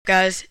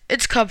Guys,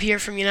 it's Cub here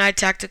from United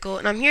Tactical,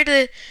 and I'm here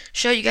to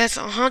show you guys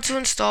on how to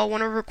install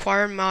one of the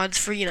required mods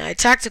for United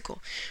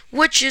Tactical,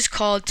 which is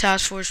called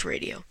Task Force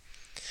Radio.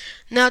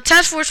 Now,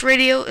 Task Force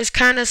Radio is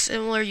kind of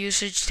similar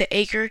usage to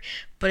Acre,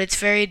 but it's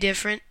very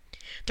different.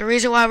 The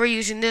reason why we're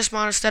using this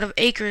mod instead of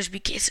Acre is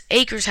because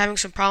Acre is having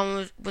some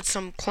problems with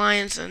some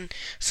clients and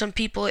some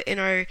people in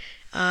our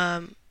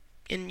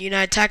in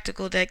United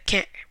Tactical that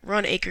can't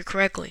run Acre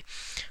correctly.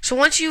 So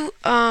once you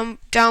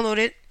download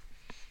it,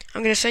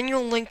 I'm going to send you a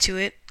link to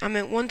it.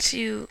 Once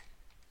you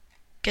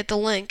get the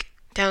link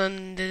down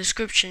in the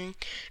description,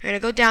 you're going to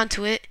go down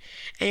to it,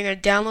 and you're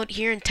going to download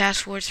here in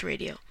Task Force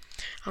Radio.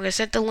 I'm going to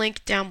set the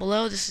link down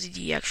below. This is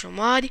the actual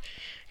mod.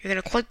 You're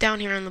going to click down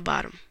here on the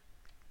bottom.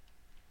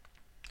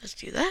 Let's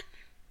do that.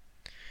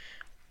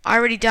 I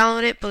already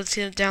downloaded it, but let's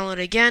see it download it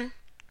again.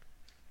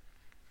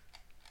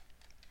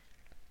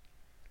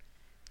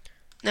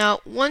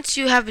 Now, once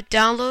you have it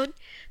download,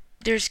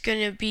 there's going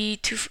to be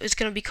it's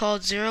going to be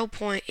called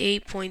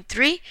 0.8.3.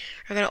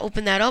 We're going to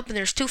open that up, and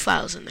there's two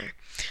files in there.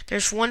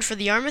 There's one for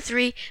the ARMA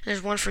 3, and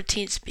there's one for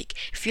TeamSpeak.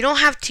 If you don't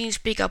have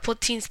TeamSpeak, I'll put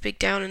TeamSpeak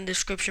down in the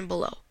description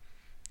below.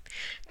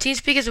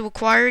 TeamSpeak is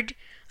required,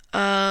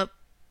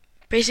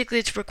 basically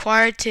it's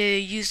required for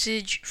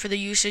the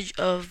usage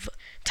of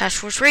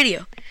Task Force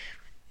Radio.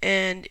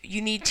 And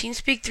you need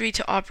TeamSpeak 3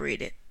 to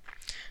operate it.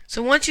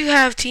 So once you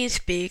have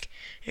TeamSpeak,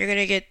 you're going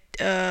to get,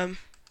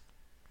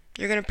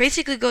 you're going to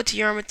basically go to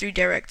your ARMA 3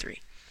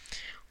 directory.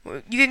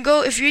 You can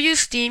go, if you use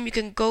Steam, you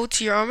can go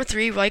to your ARMA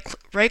 3, right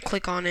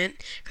click on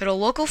it, go to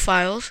local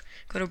files,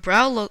 go to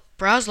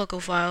browse local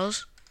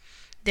files,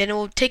 then it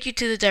will take you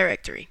to the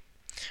directory.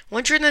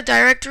 Once you're in the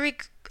directory,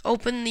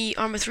 open the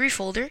ARMA 3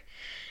 folder,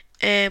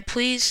 and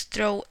please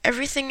throw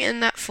everything in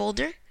that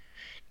folder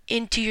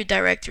into your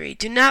directory.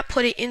 Do not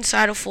put it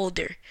inside a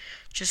folder.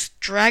 Just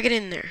drag it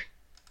in there,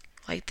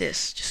 like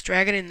this. Just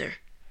drag it in there.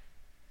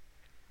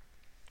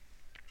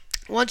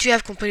 Once you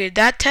have completed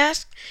that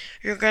task,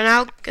 you're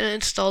now going to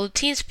install the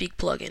TeamSpeak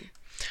plugin.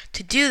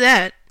 To do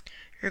that,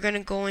 you're going to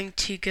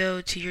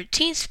go to your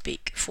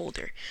TeamSpeak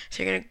folder.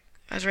 So you're going to,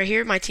 as right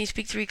here, my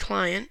TeamSpeak 3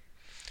 client.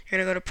 You're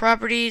going to go to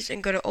Properties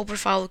and go to Open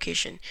File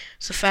Location.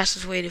 It's the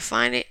fastest way to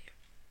find it.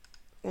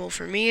 Well,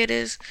 for me it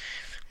is.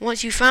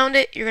 Once you found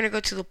it, you're going to go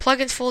to the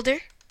Plugins folder,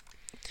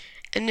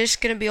 and there's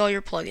going to be all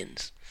your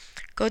plugins.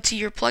 Go to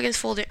your Plugins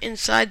folder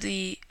inside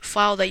the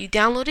file that you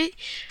downloaded.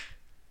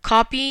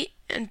 Copy,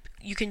 and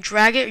you can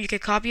drag it, or you can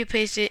copy and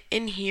paste it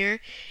in here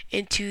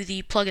into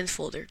the plugins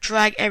folder.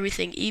 Drag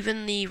everything,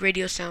 even the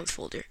radio sounds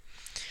folder.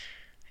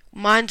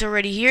 Mine's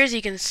already here, as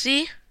you can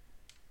see,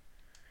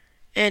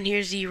 and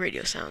here's the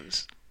radio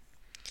sounds.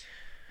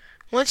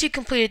 Once you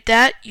completed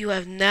that, you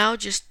have now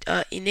just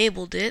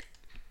enabled it.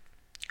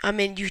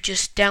 You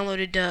just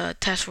downloaded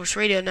Task Force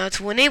Radio. Now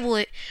to enable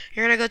it,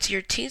 you're going to go to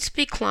your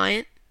TeamSpeak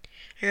client.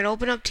 You're going to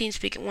open up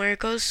TeamSpeak, and where it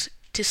goes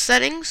to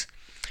Settings,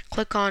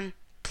 click on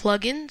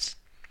Plugins.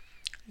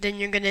 Then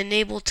you're going to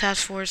enable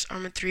Task Force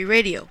ARMA 3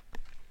 Radio.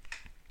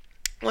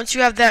 Once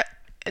you have that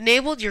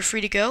enabled, you're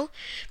free to go.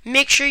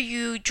 Make sure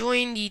you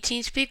join the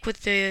TeamSpeak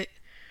with the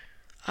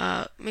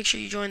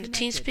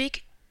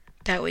TeamSpeak.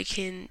 That way you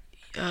can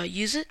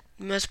use it.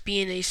 You must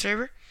be in a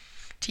server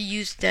to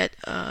use that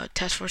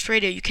Task Force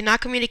Radio. You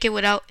cannot communicate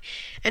without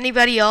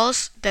anybody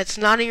else that's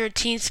not in your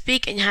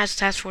TeamSpeak and has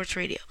Task Force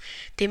Radio.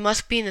 They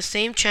must be in the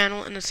same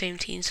channel and the same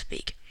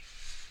TeamSpeak.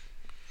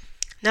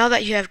 Now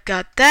that you have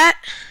got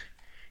that,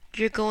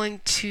 you're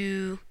going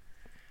to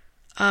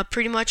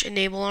pretty much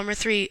enable ARMA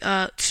 3,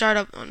 start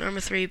up on ARMA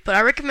 3. But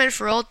I recommend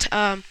for all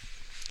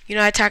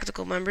United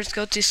Tactical members,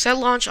 go to Set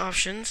Launch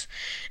Options,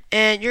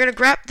 and you're going to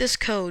grab this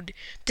code.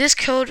 This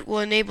code will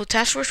enable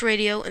Task Force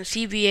Radio and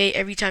CBA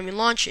every time you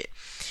launch it.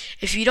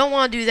 If you don't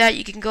want to do that,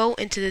 you can go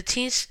into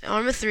the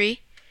ARMA 3,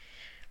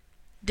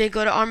 then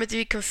go to ARMA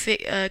 3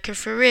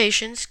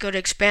 configurations, go to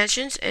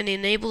expansions, and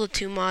enable the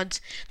two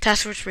mods,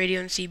 Task Force Radio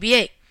and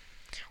CBA.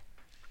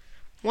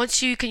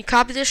 Once you can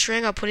copy the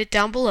string, I'll put it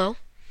down below,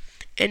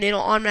 and it'll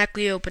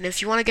automatically open.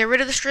 If you want to get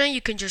rid of the string, you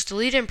can just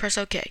delete it and press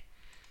OK.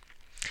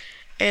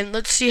 And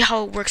let's see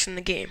how it works in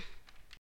the game.